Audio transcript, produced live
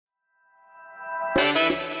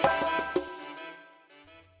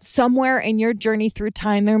Somewhere in your journey through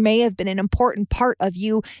time, there may have been an important part of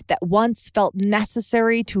you that once felt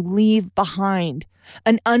necessary to leave behind.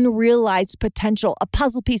 An unrealized potential, a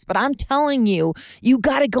puzzle piece. But I'm telling you, you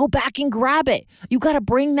got to go back and grab it. You got to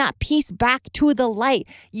bring that piece back to the light.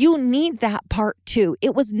 You need that part too.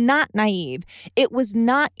 It was not naive. It was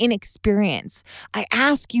not inexperience. I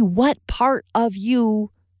ask you, what part of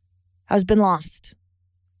you has been lost?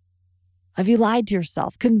 Have you lied to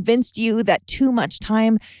yourself, convinced you that too much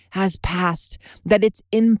time has passed, that it's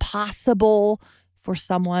impossible for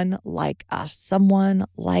someone like us, someone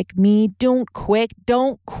like me? Don't quit.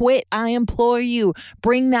 Don't quit. I implore you.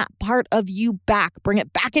 Bring that part of you back. Bring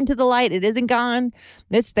it back into the light. It isn't gone.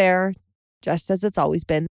 It's there, just as it's always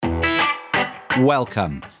been.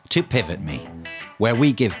 Welcome to Pivot Me, where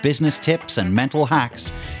we give business tips and mental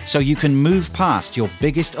hacks so you can move past your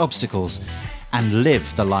biggest obstacles and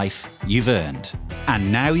live the life you've earned. And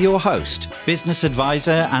now your host, business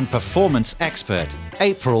advisor and performance expert,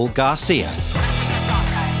 April Garcia.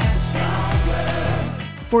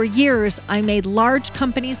 For years, I made large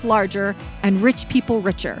companies larger and rich people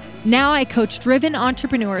richer. Now I coach driven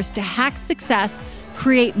entrepreneurs to hack success,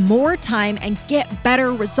 create more time, and get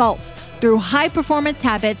better results through high performance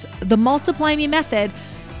habits, the Multiply Me method,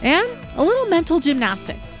 and a little mental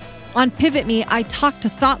gymnastics. On Pivot Me, I talk to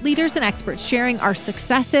thought leaders and experts sharing our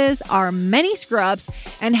successes, our many screw-ups,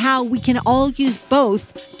 and how we can all use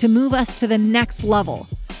both to move us to the next level.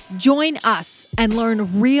 Join us and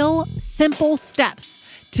learn real, simple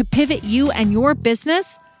steps to pivot you and your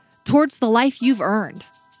business towards the life you've earned.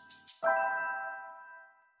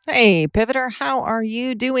 Hey, Pivoter, how are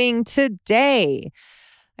you doing today?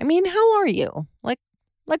 I mean, how are you? Like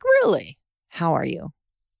really, how are you?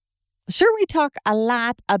 Sure, we talk a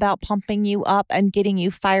lot about pumping you up and getting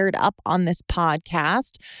you fired up on this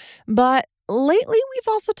podcast, but lately we've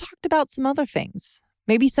also talked about some other things.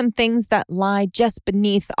 Maybe some things that lie just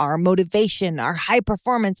beneath our motivation, our high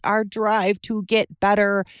performance, our drive to get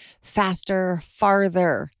better, faster,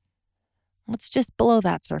 farther. What's just below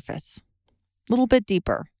that surface? A little bit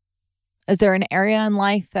deeper. Is there an area in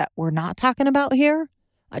life that we're not talking about here?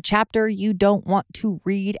 A chapter you don't want to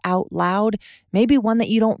read out loud? Maybe one that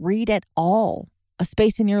you don't read at all. A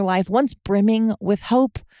space in your life once brimming with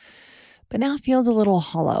hope, but now feels a little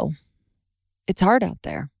hollow. It's hard out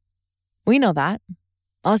there. We know that.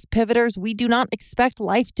 Us pivoters, we do not expect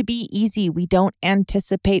life to be easy. We don't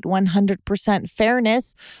anticipate 100%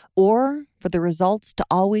 fairness or for the results to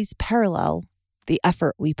always parallel the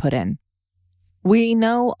effort we put in. We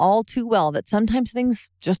know all too well that sometimes things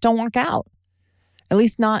just don't work out, at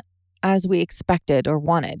least not as we expected or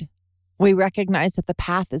wanted. We recognize that the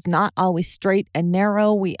path is not always straight and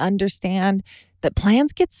narrow. We understand that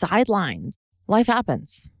plans get sidelined. Life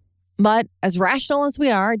happens. But as rational as we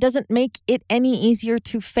are, it doesn't make it any easier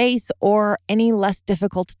to face or any less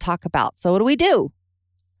difficult to talk about. So what do?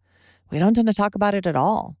 We don't tend to talk about it at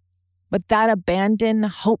all. But that abandoned,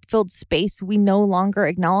 hope-filled space we no longer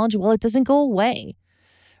acknowledge, well, it doesn't go away.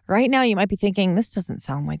 Right now, you might be thinking, this doesn't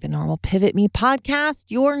sound like the normal Pivot Me podcast.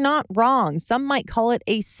 You're not wrong. Some might call it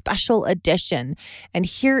a special edition. And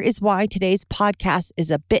here is why today's podcast is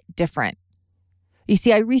a bit different. You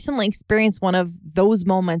see, I recently experienced one of those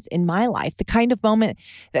moments in my life, the kind of moment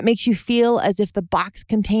that makes you feel as if the box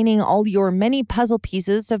containing all your many puzzle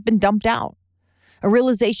pieces have been dumped out. A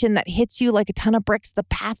realization that hits you like a ton of bricks. The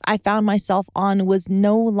path I found myself on was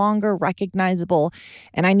no longer recognizable,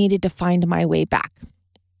 and I needed to find my way back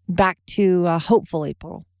to hopeful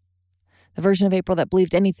April, the version of April that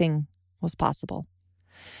believed anything was possible.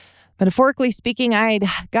 Metaphorically speaking, I'd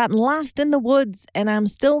gotten lost in the woods, and I'm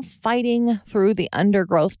still fighting through the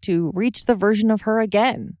undergrowth to reach the version of her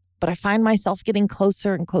again. But I find myself getting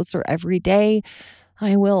closer and closer every day.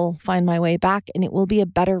 I will find my way back, and it will be a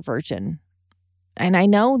better version. And I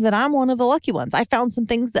know that I'm one of the lucky ones. I found some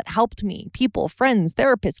things that helped me, people, friends,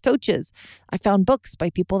 therapists, coaches. I found books by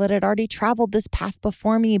people that had already traveled this path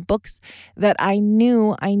before me, books that I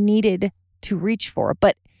knew I needed to reach for,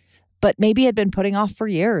 but maybe had been putting off for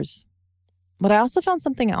years. But I also found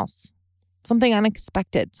something else, something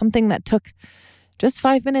unexpected, something that took just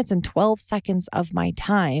 5 minutes and 12 seconds of my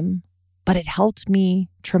time, but it helped me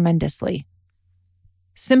tremendously.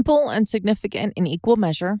 Simple and significant in equal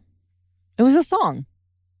measure. It was a song,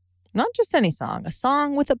 not just any song, a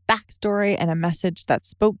song with a backstory and a message that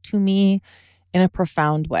spoke to me in a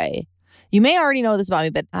profound way. You may already know this about me,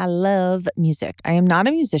 but I love music. I am not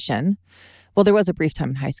a musician. Well, there was a brief time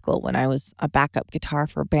in high school when I was a backup guitar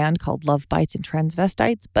for a band called Love Bites and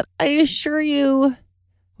Transvestites, but I assure you,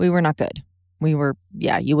 we were not good. you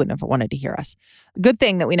wouldn't have wanted to hear us. Good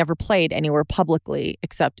thing that we never played anywhere publicly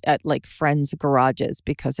except at like friends' garages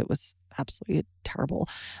because it was absolutely terrible.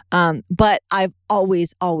 But I've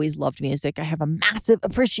always loved music. I have a massive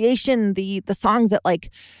appreciation. The songs that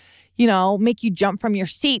like, make you jump from your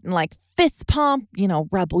seat and like fist pump,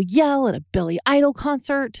 rebel yell at a Billy Idol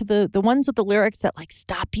concert, to the ones with the lyrics that like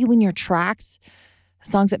stop you in your tracks.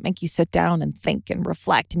 Songs that make you sit down and think and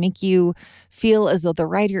reflect, make you feel as though the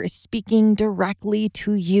writer is speaking directly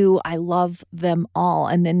to you. I love them all.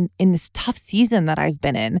 And then in this tough season that I've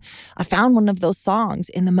been in, I found one of those songs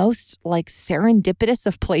in the most like serendipitous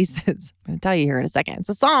of places. I'm going to tell you here in a second. It's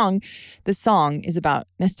a song. This song is about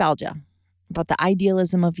nostalgia, about the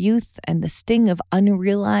idealism of youth and the sting of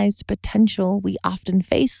unrealized potential we often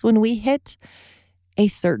face when we hit a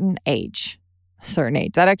certain age.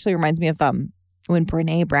 That actually reminds me of when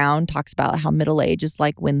Brené Brown talks about how middle age is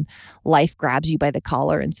like when life grabs you by the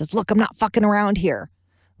collar and says, look, I'm not fucking around here.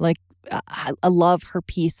 Like, I love her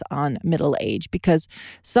piece on middle age because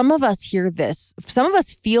some of us hear this. Some of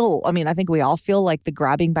us feel, I think we all feel like the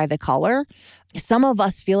grabbing by the collar. Some of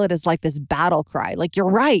us feel it as like this battle cry. Like, you're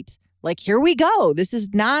right. Like, here we go. This is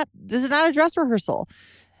not a dress rehearsal.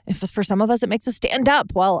 For some of us, it makes us stand up,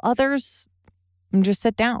 while others just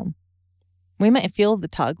sit down. We might feel the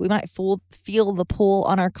tug. We might feel the pull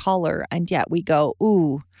on our collar, and yet we go,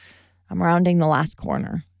 ooh, I'm rounding the last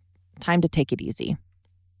corner. Time to take it easy.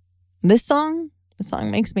 This song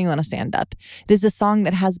makes me want to stand up. It is a song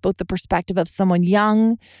that has both the perspective of someone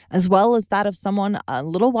young as well as that of someone a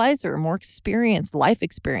little wiser, more experienced, life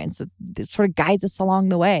experience. It sort of guides us along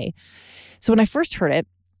the way. So when I first heard it,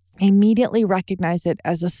 I immediately recognized it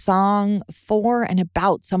as a song for and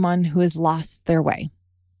about someone who has lost their way,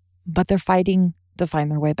 but they're fighting to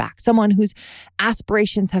find their way back. Someone whose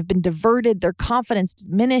aspirations have been diverted, their confidence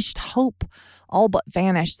diminished, hope all but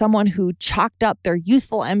vanished. Someone who chalked up their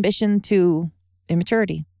youthful ambition to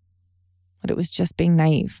immaturity, but it was just being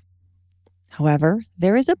naive. However,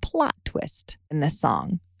 there is a plot twist in this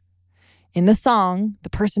song. In the song, the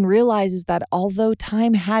person realizes that although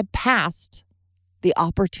time had passed, the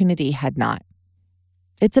opportunity had not.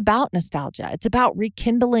 It's about nostalgia. It's about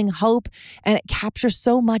rekindling hope, and it captures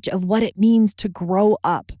so much of what it means to grow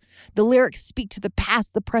up. The lyrics speak to the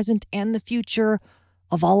past, the present, and the future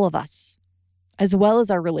of all of us, as well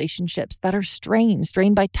as our relationships that are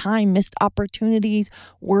strained by time, missed opportunities,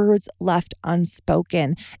 words left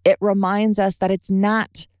unspoken. It reminds us that it's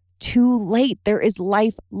not too late. There is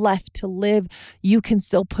life left to live. You can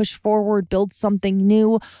still push forward, build something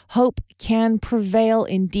new. Hope can prevail.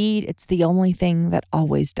 Indeed, it's the only thing that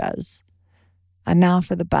always does. And now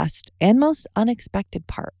for the best and most unexpected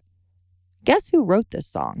part. Guess who wrote this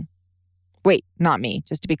song? Wait, not me.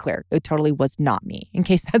 Just to be clear, it totally was not me. In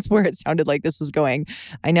case that's where it sounded like this was going.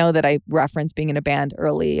 I know that I referenced being in a band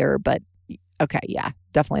earlier, but okay, yeah,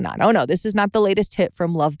 definitely not. Oh no, this is not the latest hit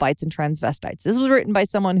from Love Bites and Transvestites. This was written by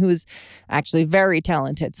someone who's actually very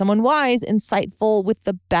talented, someone wise, insightful, with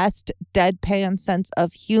the best deadpan sense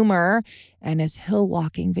of humor, and his hill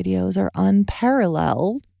walking videos are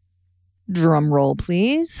unparalleled. Drum roll,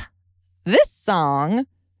 please. This song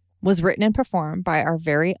was written and performed by our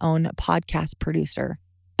very own podcast producer,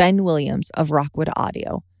 Ben Williams of Rockwood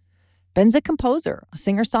Audio. Ben's a composer, a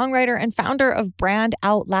singer-songwriter, and founder of Brand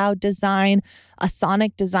Out Loud Design, a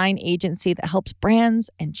sonic design agency that helps brands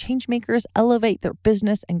and changemakers elevate their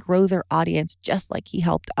business and grow their audience, just like he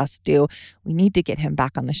helped us do. We need to get him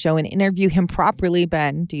back on the show and interview him properly,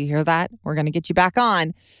 Ben. Do you hear that? We're going to get you back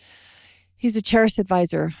on. He's a cherished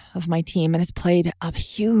advisor of my team and has played a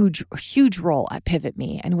huge role at Pivot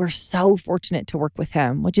Me, and we're so fortunate to work with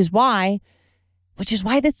him, which is why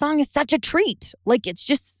this song is such a treat. Like, it's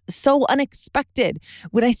just so unexpected.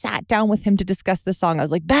 When I sat down with him to discuss the song, I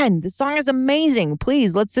was like, Ben, this song is amazing.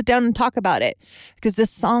 Please, let's sit down and talk about it. Because this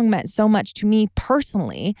song meant so much to me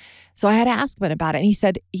personally. So I had to ask Ben about it. And he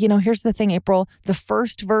said, here's the thing, April. The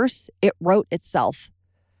first verse, it wrote itself.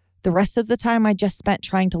 The rest of the time, I just spent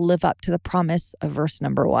trying to live up to the promise of verse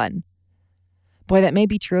number 1. Boy, that may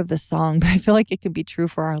be true of this song, but I feel like it can be true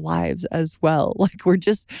for our lives as well. Like, we're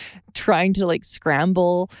just trying to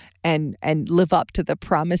scramble and live up to the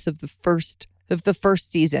promise of the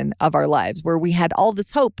first season of our lives, where we had all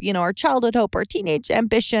this hope, our childhood hope, our teenage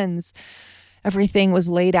ambitions. Everything was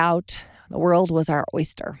laid out. The world was our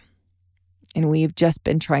oyster. And we've just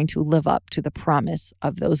been trying to live up to the promise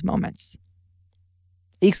of those moments.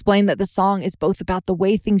 He explained that the song is both about the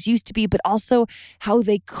way things used to be, but also how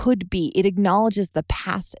they could be. It acknowledges the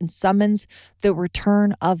past and summons the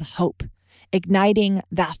return of hope, igniting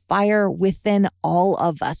that fire within all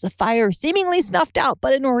of us, a fire seemingly snuffed out,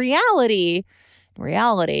 but in reality,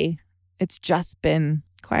 It's just been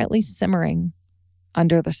quietly simmering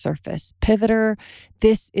under the surface. Pivoter,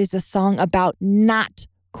 this is a song about not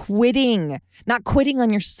quitting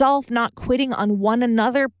on yourself, not quitting on one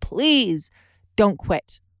another. Please don't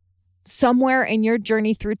quit. Somewhere in your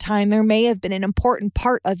journey through time, there may have been an important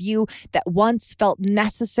part of you that once felt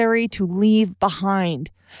necessary to leave behind,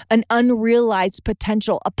 an unrealized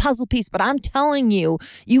potential, a puzzle piece. But I'm telling you,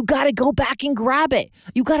 you got to go back and grab it.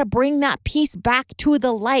 You got to bring that piece back to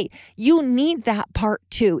the light. You need that part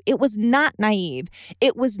too. It was not naive.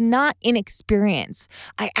 It was not inexperience.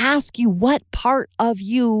 I ask you, what part of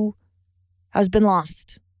you has been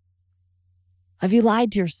lost? Have you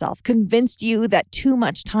lied to yourself, convinced you that too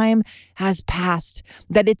much time has passed,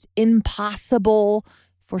 that it's impossible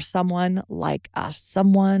for someone like us,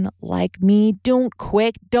 someone like me? Don't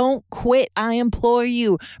quit. Don't quit. I implore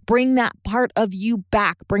you. Bring that part of you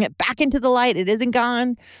back. Bring it back into the light. It isn't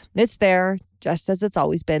gone. It's there, just as it's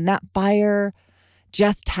always been. That fire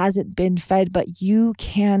just hasn't been fed, but you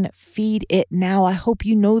can feed it now. I hope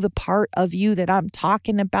you know the part of you that I'm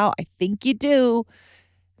talking about. I think you do.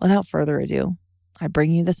 Without further ado, I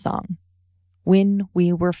bring you the song, When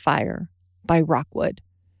We Were Fire by Rockwood.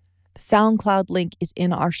 The SoundCloud link is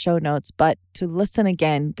in our show notes, but to listen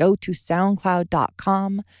again, go to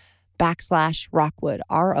soundcloud.com/Rockwood,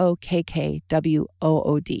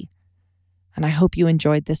 ROKKWOOD. And I hope you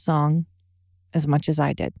enjoyed this song as much as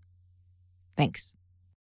I did. Thanks.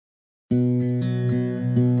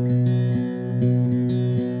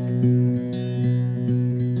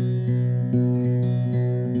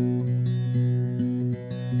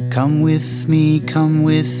 Come with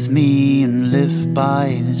me and live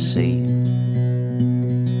by the sea.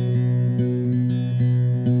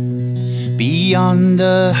 Beyond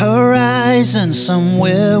the horizon,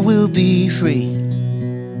 somewhere we'll be free,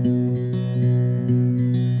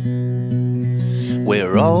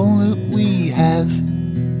 where all that we have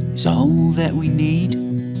is all that we need.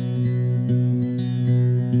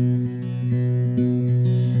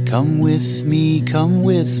 Come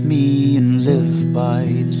with me and live by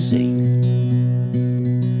the sea.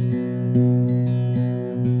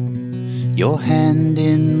 Your hand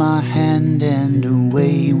in my hand and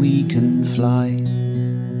away we can fly.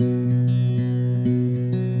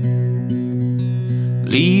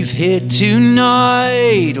 Leave here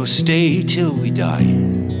tonight or stay till we die.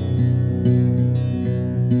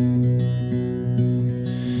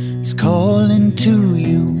 It's calling to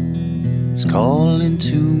you, it's calling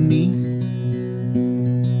to me.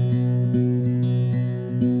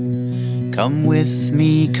 Come with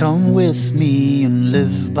me and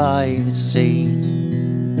live by the sea.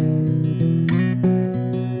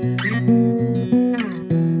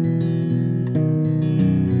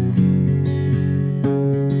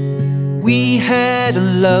 We had a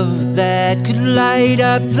love that could light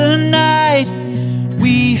up the night.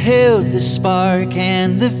 We held the spark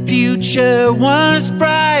and the future was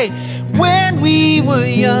bright. When we were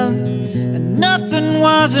young and nothing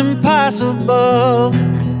was impossible.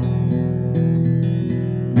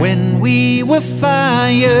 When we were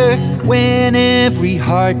fire, when every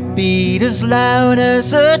heartbeat as loud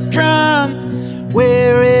as a drum,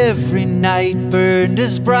 where every night burned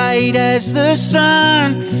as bright as the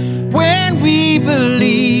sun. When we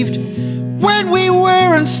believed, when we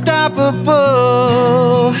were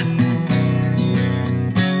unstoppable.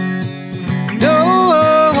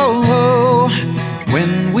 Oh,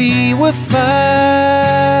 when we were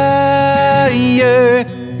fire.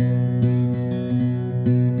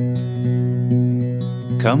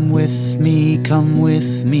 Come with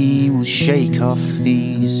me, we'll shake off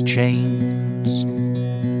these chains.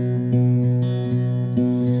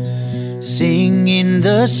 Sing in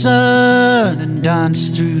the sun and dance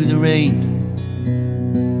through the rain.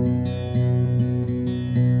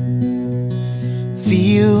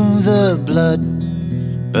 Feel the blood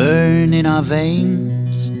burn in our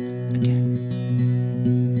veins again.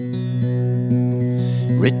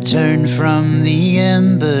 Return from the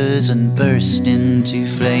embers and burst into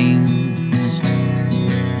flames.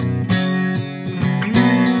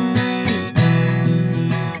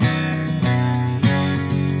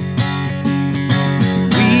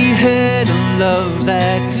 We had a love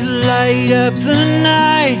that could light up the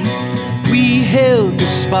night. We held the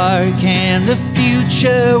spark and the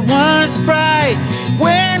future was bright.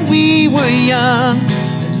 When we were young,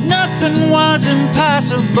 nothing was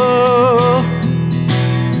impossible.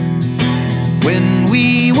 When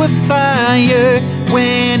we were fire,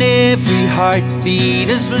 when every heartbeat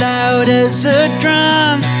as loud as a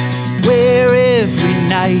drum, where every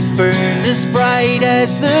night burned as bright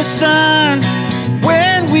as the sun.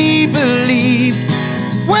 When we believed,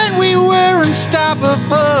 when we were unstoppable.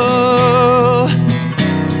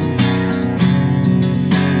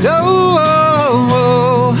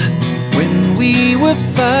 Oh, when we were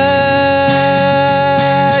fire,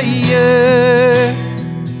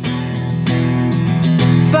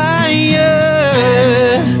 fire,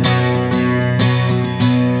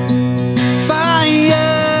 fire,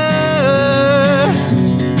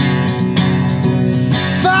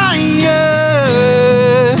 fire.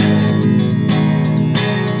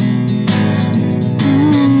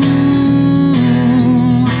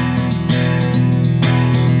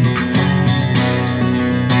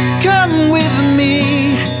 Come with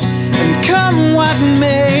me, and come what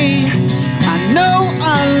may, I know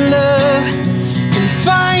our love can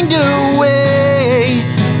find a way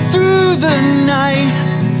through the night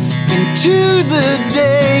into the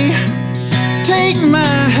day. Take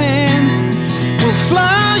my hand, we'll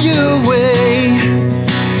fly away.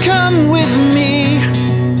 Come with me,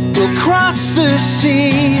 we'll cross the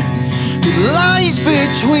sea that lies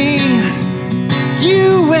between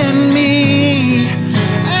you and me,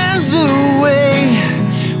 and the way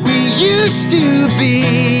we used to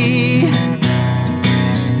be.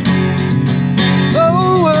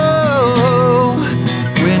 Oh,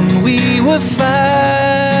 when we were fire,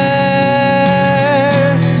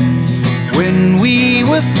 when we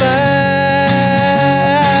were fire.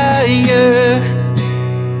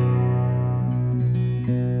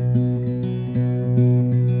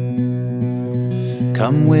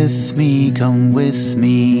 Come with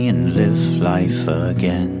me and live life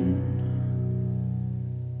again.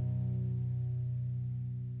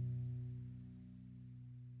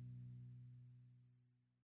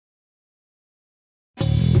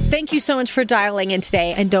 Thank you so much for dialing in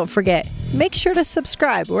today. And don't forget, make sure to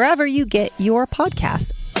subscribe wherever you get your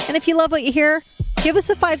podcast. And if you love what you hear, give us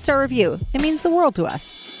a 5-star review. It means the world to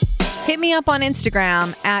us. Hit me up on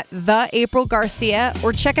Instagram at @theaprilgarcia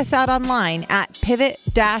or check us out online at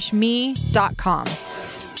pivot-me.com.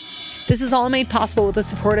 This is all made possible with the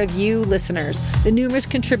support of you listeners, the numerous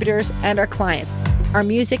contributors, and our clients. Our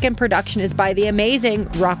music and production is by the amazing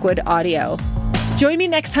Rockwood Audio. Join me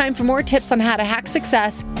next time for more tips on how to hack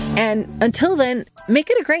success. And until then, make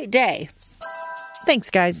it a great day. Thanks,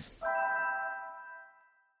 guys.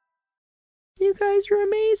 You guys are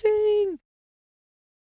amazing.